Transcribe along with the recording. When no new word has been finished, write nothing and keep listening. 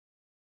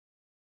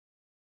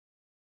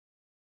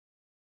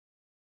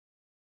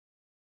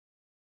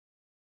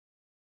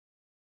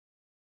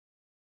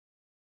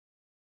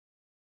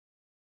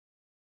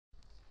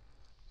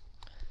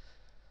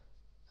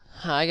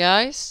Hi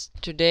guys,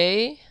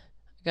 today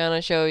I'm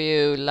gonna show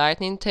you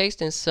lightning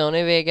text in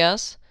Sony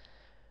Vegas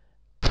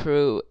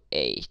Pro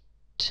 8.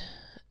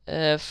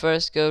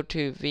 First go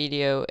to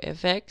video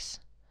effects.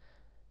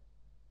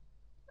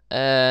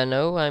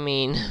 No, I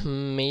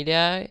mean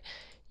media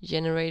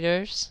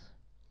generators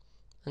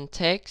and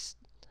text,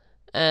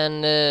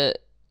 and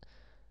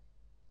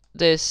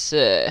this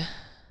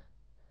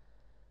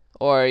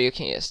or you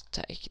can just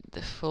take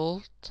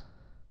default.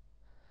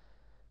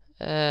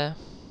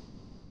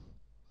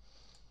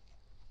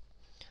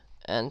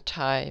 And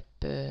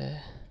type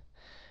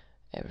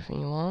everything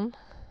you want.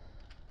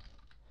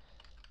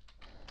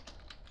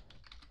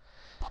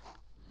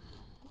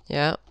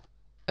 Yeah,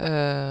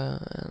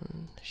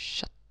 and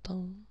shut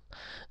down.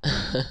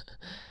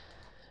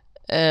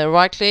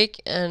 Right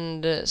click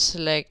and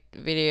select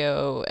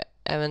video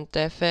event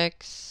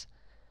effects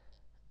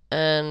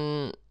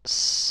and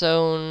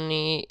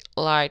Sony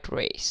light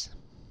rays.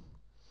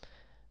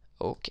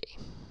 Okay.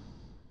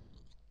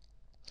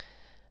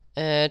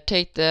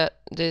 Take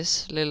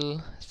this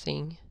little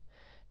thing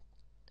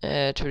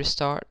to the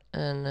start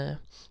and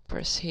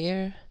press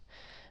here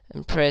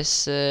and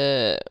press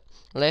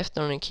left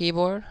on the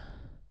keyboard.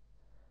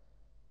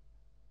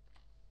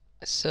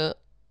 So,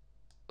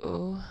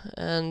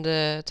 and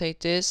take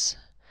this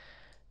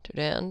to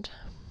the end.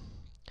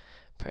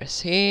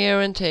 Press here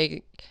and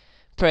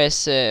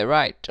press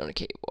right on the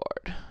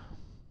keyboard,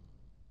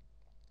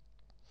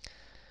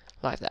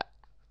 like that.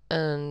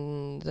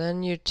 And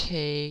then you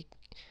take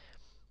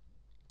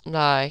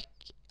like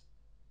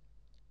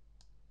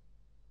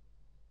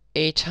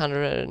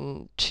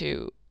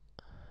 802.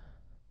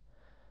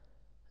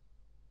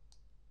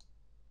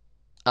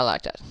 I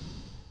like that.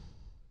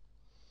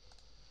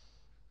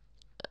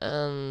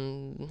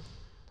 And you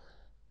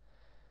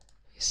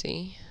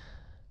see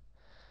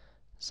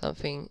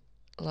something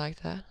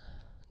like that.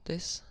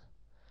 This.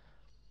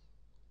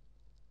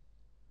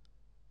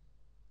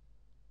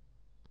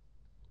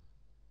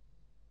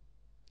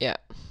 Yeah.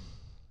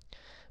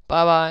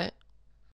 Bye bye.